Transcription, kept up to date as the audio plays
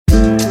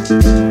All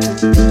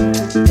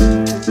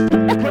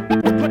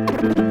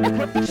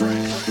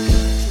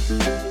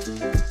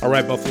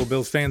right, Buffalo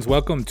Bills fans,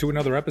 welcome to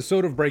another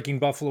episode of Breaking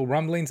Buffalo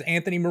Rumblings.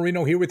 Anthony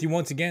Marino here with you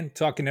once again,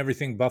 talking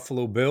everything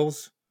Buffalo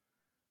Bills.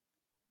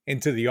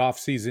 Into the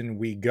offseason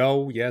we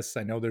go. Yes,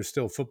 I know there's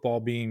still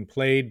football being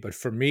played, but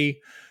for me,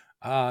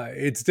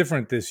 it's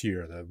different this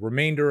year. The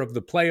remainder of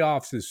the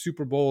playoffs is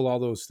Super Bowl, all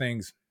those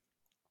things.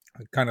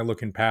 Kind of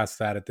looking past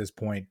that at this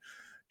point,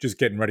 just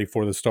getting ready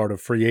for the start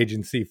of free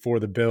agency for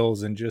the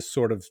Bills and just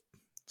sort of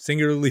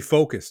singularly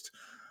focused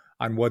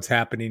on what's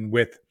happening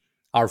with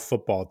our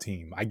football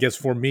team. I guess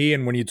for me,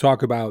 and when you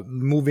talk about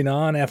moving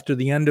on after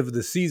the end of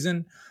the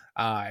season,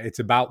 it's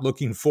about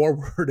looking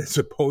forward as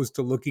opposed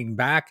to looking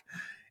back.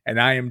 And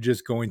I am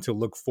just going to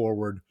look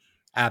forward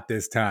at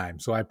this time.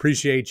 So I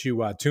appreciate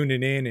you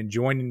tuning in and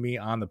joining me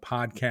on the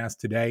podcast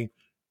today.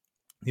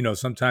 You know,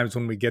 sometimes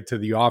when we get to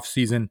the off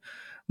season,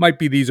 might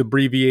be these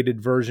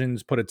abbreviated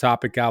versions, put a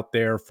topic out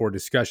there for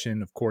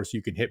discussion. Of course,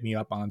 you can hit me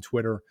up on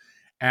Twitter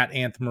at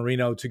Anthony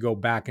Marino to go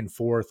back and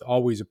forth.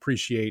 Always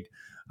appreciate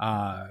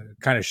kind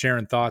of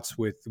sharing thoughts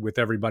with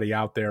everybody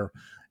out there.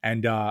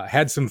 And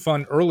had some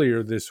fun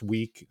earlier this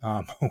week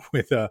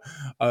with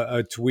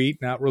a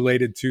tweet not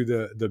related to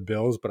the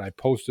Bills, but I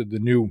posted the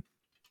new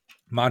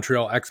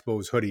Montreal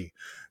Expos hoodie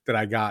that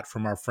I got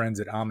from our friends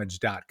at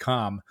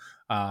homage.com,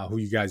 who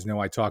you guys know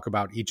I talk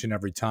about each and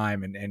every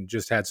time, and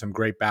just had some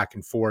great back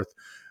and forth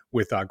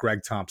with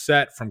Greg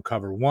Thompsett from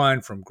Cover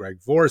One, from Greg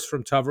Vorse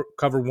from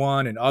Cover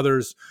One, and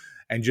others,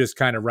 and just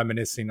kind of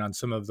reminiscing on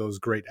some of those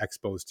great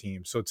Expos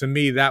teams. So to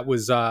me, that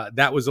was a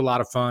lot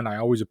of fun. I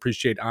always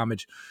appreciate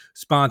Homage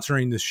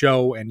sponsoring the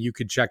show, and you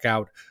could check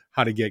out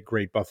how to get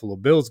great Buffalo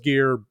Bills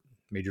gear.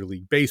 Major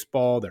League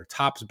Baseball, their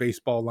Topps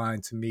baseball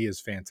line to me is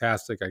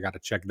fantastic. I got to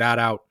check that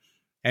out.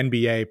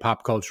 NBA,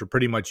 pop culture,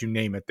 pretty much you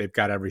name it, they've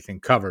got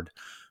everything covered.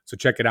 So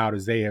check it out,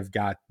 as they have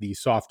got the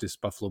softest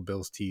Buffalo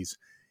Bills tees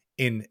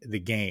in the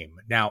game.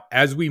 Now,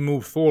 as we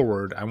move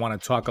forward, I want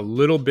to talk a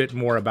little bit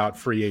more about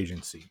free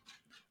agency.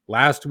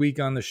 Last week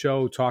on the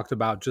show, talked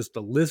about just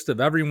a list of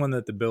everyone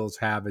that the Bills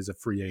have as a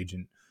free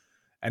agent.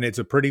 And it's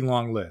a pretty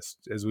long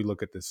list as we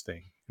look at this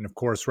thing. And of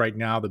course, right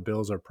now, the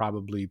Bills are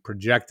probably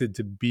projected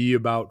to be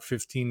about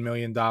 $15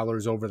 million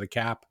over the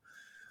cap.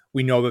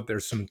 We know that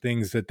there's some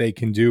things that they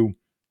can do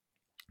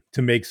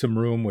to make some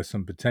room with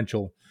some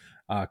potential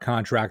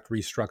contract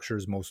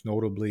restructures, most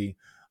notably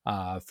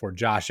for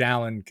Josh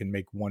Allen, can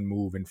make one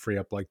move and free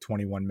up like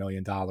 $21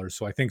 million.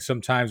 So I think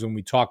sometimes when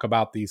we talk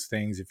about these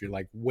things, if you're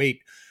like,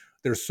 wait,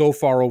 they're so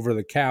far over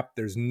the cap,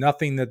 there's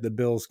nothing that the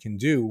Bills can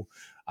do.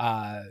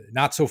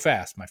 Not so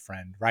fast, my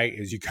friend, right?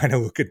 As you kind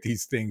of look at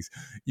these things,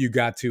 you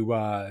got to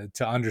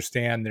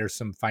understand there's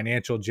some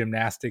financial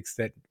gymnastics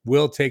that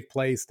will take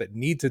place, that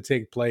need to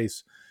take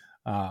place,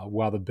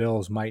 while the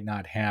Bills might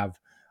not have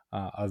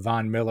a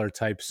Von Miller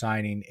type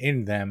signing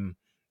in them.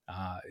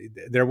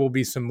 There will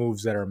be some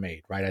moves that are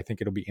made, right? I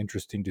think it'll be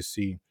interesting to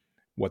see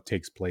what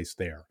takes place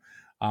there.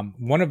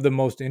 One of the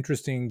most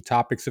interesting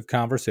topics of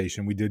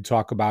conversation, we did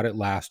talk about it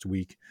last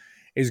week,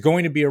 is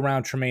going to be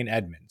around Tremaine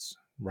Edmunds,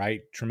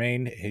 right?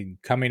 Tremaine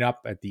coming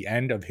up at the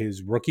end of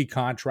his rookie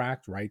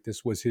contract, right?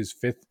 This was his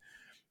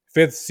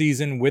fifth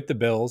season with the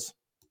Bills,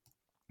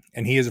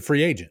 and he is a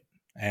free agent.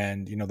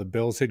 And, you know, the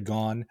Bills had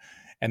gone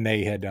and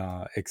they had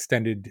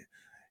extended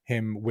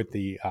him with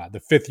the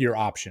fifth-year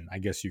option, I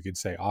guess you could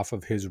say, off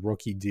of his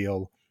rookie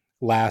deal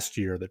last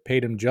year that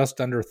paid him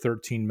just under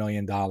 $13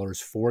 million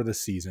for the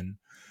season,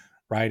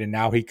 right? And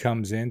now he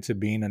comes into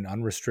being an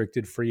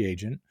unrestricted free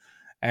agent.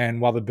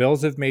 And while the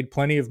Bills have made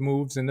plenty of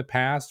moves in the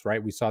past,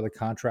 right, we saw the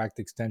contract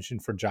extension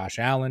for Josh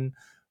Allen,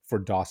 for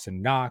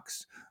Dawson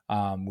Knox.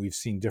 We've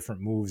seen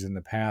different moves in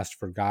the past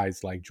for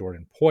guys like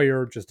Jordan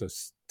Poyer, just a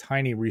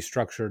tiny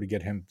restructure to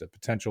get him the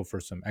potential for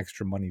some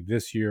extra money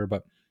this year.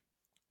 But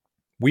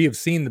we have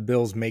seen the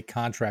Bills make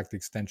contract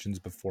extensions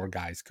before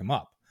guys come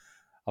up.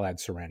 I'll add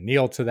Siran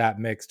Neal to that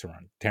mix,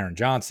 Taron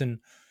Johnson.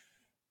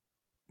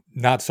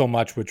 Not so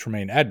much with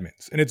Tremaine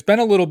Edmunds. And it's been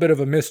a little bit of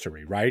a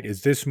mystery, right?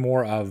 Is this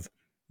more of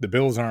the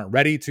Bills aren't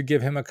ready to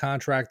give him a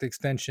contract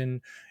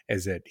extension?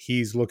 Is it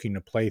he's looking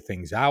to play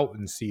things out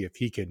and see if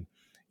he can,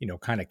 you know,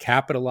 kind of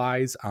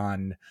capitalize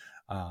on,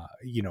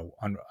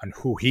 on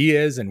who he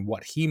is and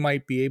what he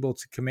might be able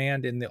to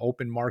command in the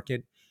open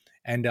market?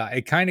 And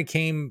it kind of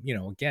came, you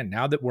know, again,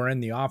 now that we're in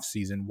the off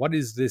season, what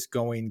is this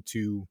going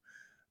to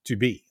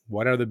be?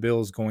 What are the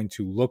Bills going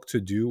to look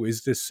to do?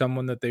 Is this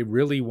someone that they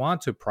really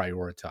want to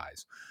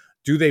prioritize?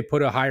 Do they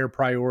put a higher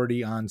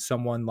priority on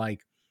someone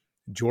like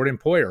Jordan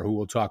Poyer, who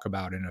we'll talk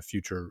about in a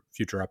future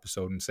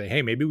episode, and say,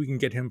 hey, maybe we can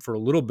get him for a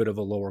little bit of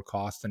a lower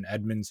cost than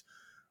Edmunds?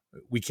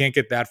 We can't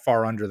get that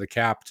far under the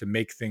cap to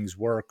make things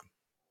work.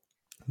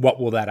 What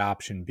will that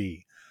option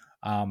be?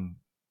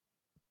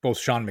 Both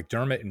Sean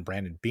McDermott and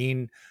Brandon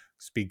Beane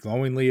speak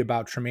glowingly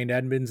about Tremaine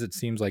Edmunds. It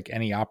seems like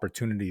any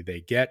opportunity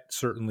they get,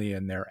 certainly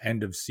in their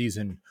end of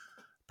season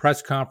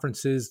press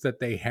conferences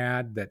that they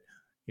had, that,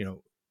 you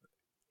know,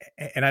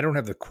 and I don't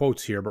have the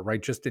quotes here, but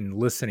right, just in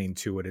listening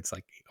to it, it's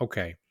like,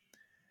 okay,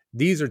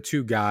 these are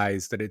two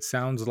guys that it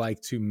sounds like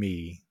to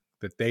me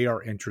that they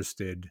are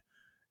interested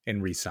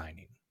in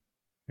re-signing.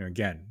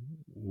 Again,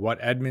 what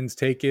Edmonds'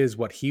 take is,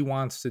 what he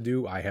wants to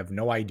do, I have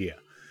no idea.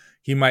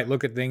 He might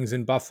look at things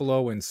in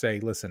Buffalo and say,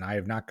 listen, I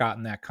have not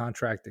gotten that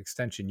contract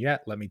extension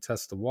yet. Let me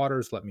test the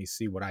waters. Let me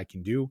see what I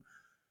can do.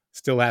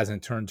 Still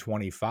hasn't turned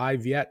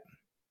 25 yet.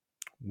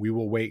 We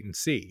will wait and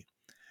see.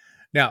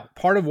 Now,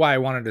 part of why I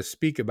wanted to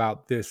speak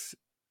about this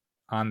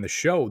on the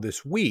show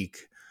this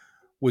week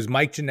was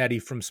Mike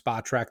Ginnetti from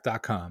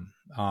Spotrac.com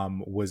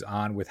was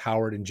on with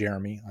Howard and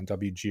Jeremy on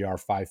WGR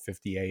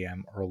 550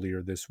 AM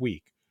earlier this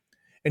week.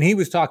 And he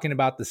was talking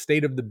about the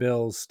state of the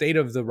Bills, state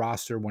of the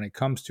roster when it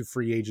comes to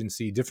free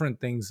agency,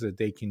 different things that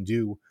they can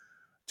do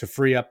to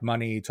free up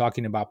money,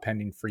 talking about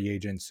pending free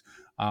agents.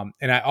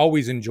 And I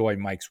always enjoy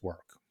Mike's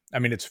work. I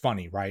mean, it's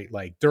funny, right?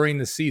 Like during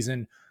the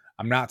season,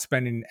 I'm not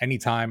spending any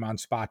time on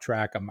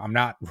Spotrac. I'm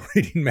not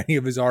reading many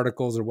of his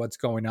articles or what's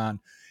going on.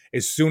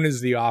 As soon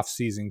as the off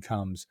season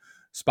comes,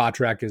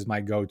 Spotrac is my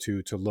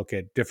go-to to look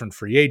at different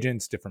free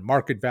agents, different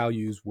market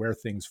values, where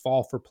things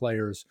fall for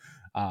players.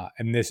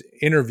 And this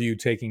interview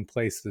taking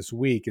place this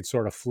week, it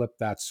sort of flipped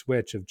that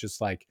switch of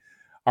just like,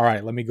 all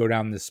right, let me go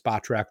down this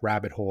Spotrac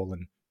rabbit hole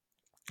and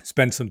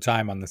spend some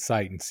time on the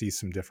site and see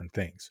some different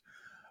things.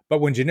 But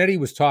when Ginnetti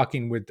was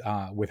talking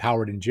with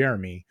Howard and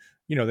Jeremy,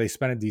 they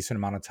spent a decent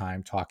amount of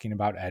time talking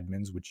about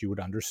Edmonds, which you would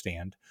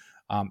understand,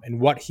 and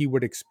what he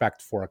would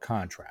expect for a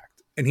contract.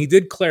 And he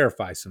did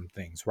clarify some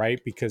things, right?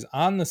 Because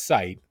on the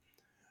site,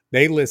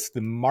 they list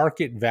the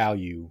market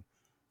value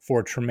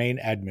for Tremaine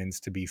Edmonds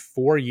to be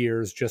 4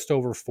 years, just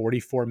over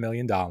 $44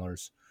 million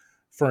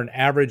for an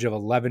average of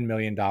 $11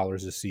 million a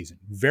season.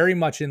 Very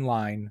much in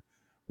line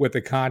with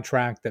the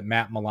contract that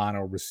Matt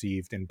Milano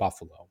received in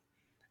Buffalo.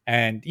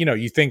 And,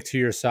 you think to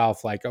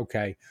yourself, like,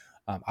 okay,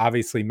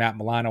 obviously Matt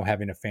Milano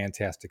having a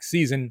fantastic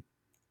season,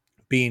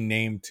 being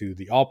named to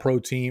the All-Pro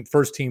team,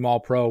 first team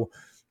All-Pro,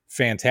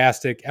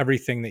 fantastic,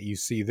 everything that you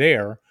see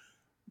there.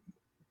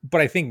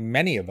 But I think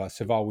many of us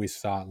have always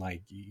thought,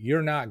 like,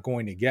 you're not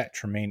going to get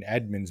Tremaine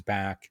Edmonds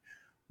back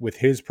with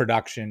his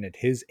production at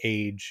his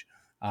age,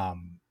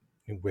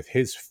 with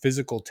his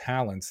physical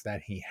talents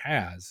that he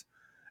has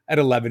at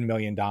 $11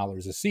 million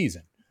a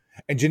season.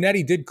 And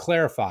Ginnetti did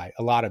clarify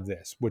a lot of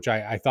this, which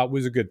I thought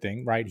was a good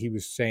thing, right? He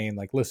was saying,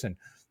 like, listen,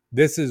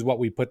 this is what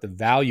we put the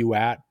value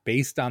at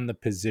based on the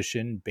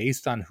position,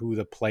 based on who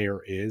the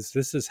player is.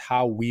 This is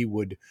how we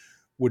would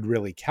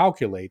really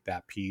calculate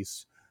that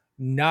piece,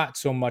 not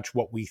so much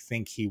what we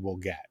think he will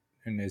get.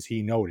 And as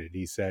he noted,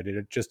 he said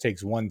it just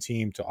takes one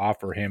team to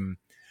offer him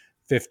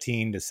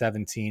 $15 to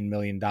 $17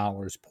 million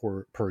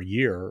per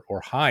year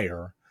or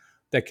higher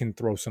that can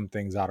throw some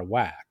things out of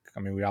whack. I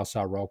mean, we all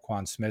saw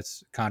Roquan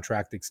Smith's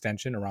contract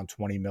extension around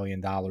 $20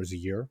 million a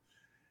year.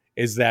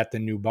 Is that the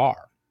new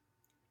bar?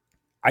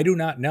 I do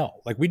not know.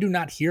 Like, we do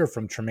not hear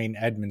from Tremaine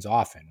Edmonds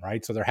often,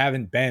 right? So there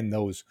haven't been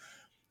those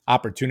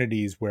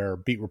opportunities where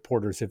beat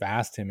reporters have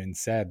asked him and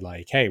said,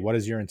 like, hey, what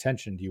is your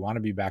intention? Do you want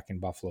to be back in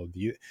Buffalo?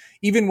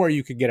 Even where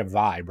you could get a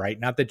vibe, right?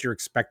 Not that you're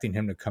expecting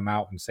him to come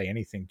out and say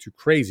anything too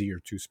crazy or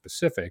too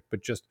specific,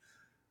 but just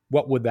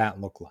what would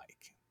that look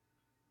like?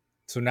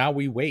 So now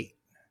we wait,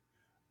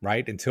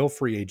 right, until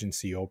free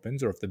agency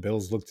opens, or if the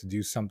Bills look to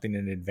do something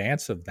in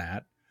advance of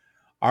that.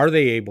 Are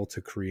they able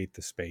to create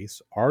the space?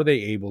 Are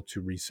they able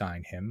to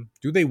re-sign him?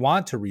 Do they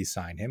want to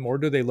re-sign him? Or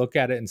do they look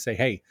at it and say,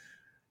 hey,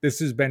 this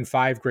has been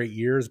 5 great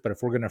years, but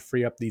if we're going to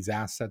free up these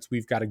assets,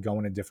 we've got to go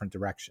in a different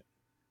direction.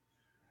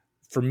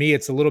 For me,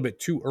 it's a little bit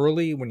too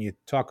early when you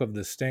talk of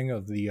the sting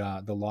of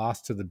the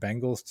loss to the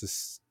Bengals to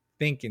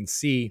think and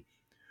see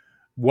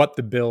what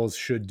the Bills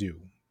should do,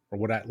 or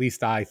what at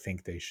least I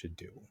think they should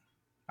do.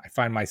 I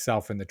find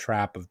myself in the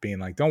trap of being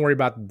like, don't worry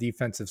about the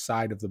defensive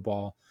side of the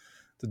ball.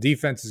 The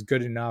defense is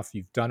good enough.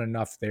 You've done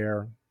enough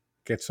there.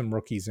 Get some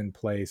rookies in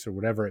place or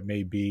whatever it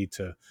may be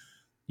to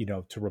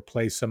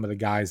replace some of the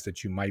guys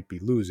that you might be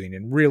losing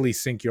and really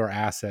sink your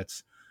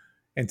assets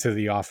into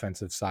the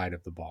offensive side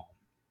of the ball.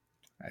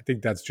 I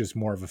think that's just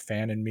more of a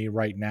fan in me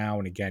right now.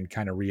 And again,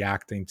 kind of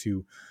reacting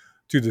to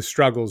the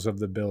struggles of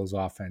the Bills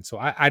offense. So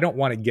I don't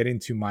want to get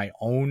into my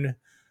own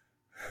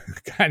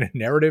kind of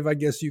narrative, I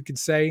guess you could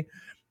say,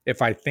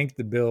 if I think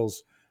the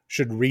Bills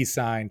should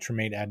re-sign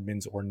Tremaine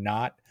Edmonds or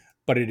not,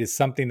 but it is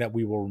something that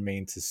we will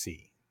remain to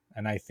see.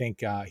 And I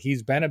think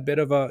he's been a bit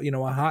of a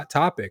hot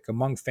topic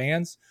among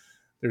fans.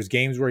 There's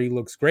games where he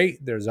looks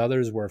great. There's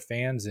others where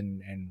fans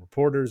and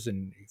reporters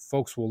and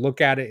folks will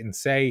look at it and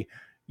say,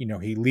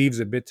 he leaves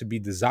a bit to be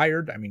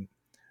desired. I mean,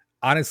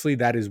 honestly,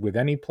 that is with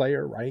any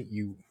player, right?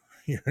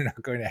 You're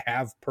not going to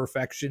have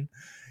perfection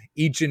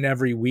each and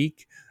every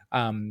week.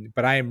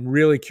 But I am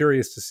really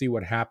curious to see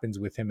what happens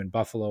with him in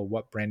Buffalo,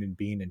 what Brandon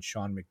Beane and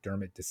Sean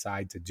McDermott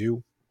decide to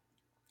do.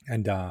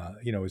 And,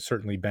 it's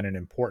certainly been an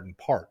important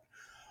part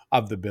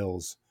of the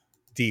Bills'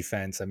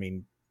 defense. I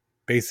mean,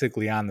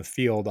 basically on the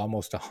field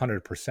almost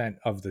 100%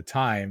 of the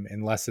time,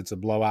 unless it's a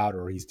blowout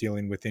or he's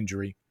dealing with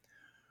injury.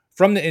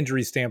 From the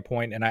injury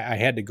standpoint, and I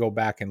had to go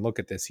back and look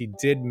at this, he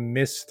did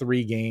miss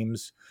 3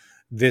 games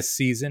this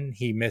season.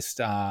 He missed,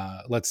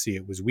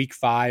 it was week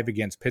 5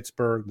 against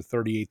Pittsburgh, the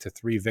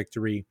 38-3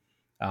 victory.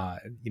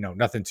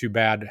 Nothing too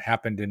bad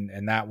happened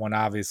in that one,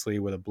 obviously,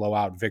 with a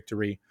blowout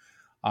victory.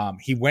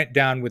 He went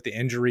down with the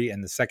injury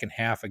in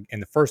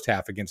the first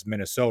half against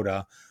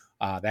Minnesota.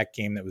 That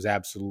game that was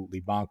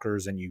absolutely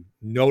bonkers, and you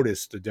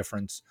noticed the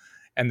difference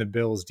in the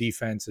Bills'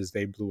 defense as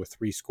they blew a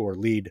 3-score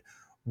lead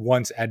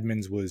once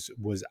Edmonds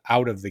was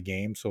out of the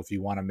game. So if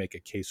you want to make a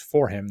case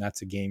for him,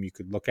 that's a game you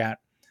could look at.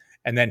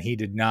 And then he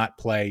did not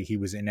play. He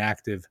was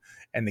inactive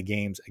in the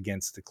games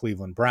against the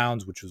Cleveland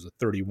Browns, which was a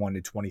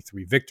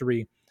 31-23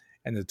 victory,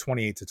 and the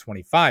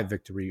 28-25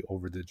 victory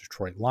over the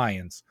Detroit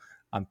Lions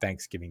on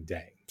Thanksgiving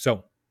Day.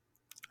 So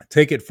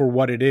take it for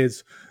what it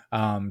is.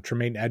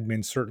 Tremaine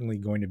Edmonds certainly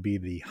going to be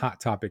the hot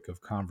topic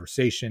of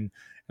conversation.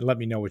 And let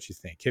me know what you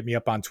think. Hit me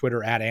up on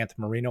Twitter at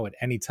Anthony Marino at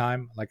any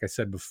time. Like I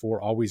said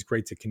before, always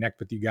great to connect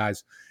with you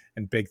guys.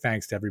 And big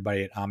thanks to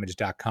everybody at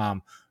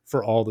homage.com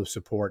for all the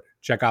support.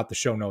 Check out the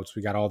show notes.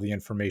 We got all the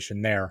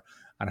information there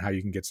on how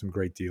you can get some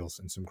great deals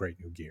and some great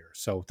new gear.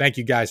 So thank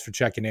you guys for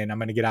checking in. I'm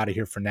going to get out of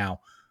here for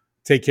now.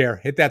 Take care.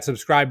 Hit that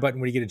subscribe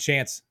button when you get a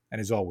chance. And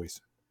as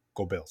always,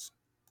 go Bills.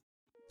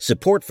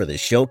 Support for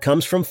this show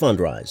comes from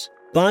Fundrise.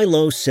 Buy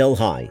low, sell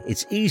high.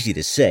 It's easy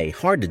to say,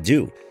 hard to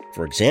do.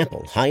 For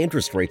example, high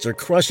interest rates are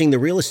crushing the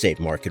real estate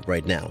market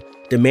right now.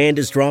 Demand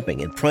is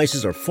dropping and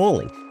prices are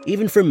falling,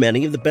 even for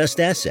many of the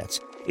best assets.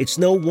 It's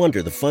no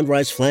wonder the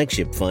Fundrise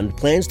Flagship Fund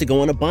plans to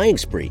go on a buying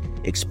spree,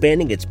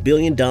 expanding its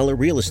billion-dollar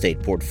real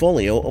estate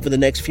portfolio over the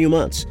next few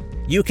months.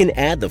 You can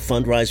add the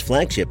Fundrise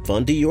Flagship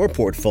Fund to your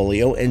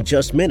portfolio in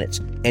just minutes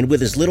and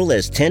with as little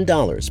as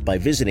 $10 by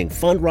visiting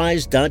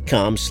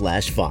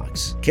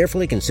fundrise.com/Fox.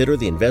 Carefully consider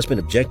the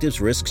investment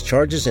objectives, risks,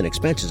 charges, and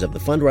expenses of the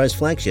Fundrise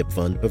Flagship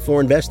Fund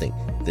before investing.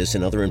 This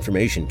and other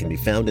information can be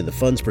found in the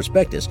fund's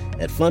prospectus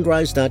at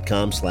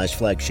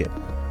fundrise.com/flagship.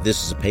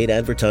 This is a paid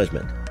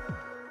advertisement.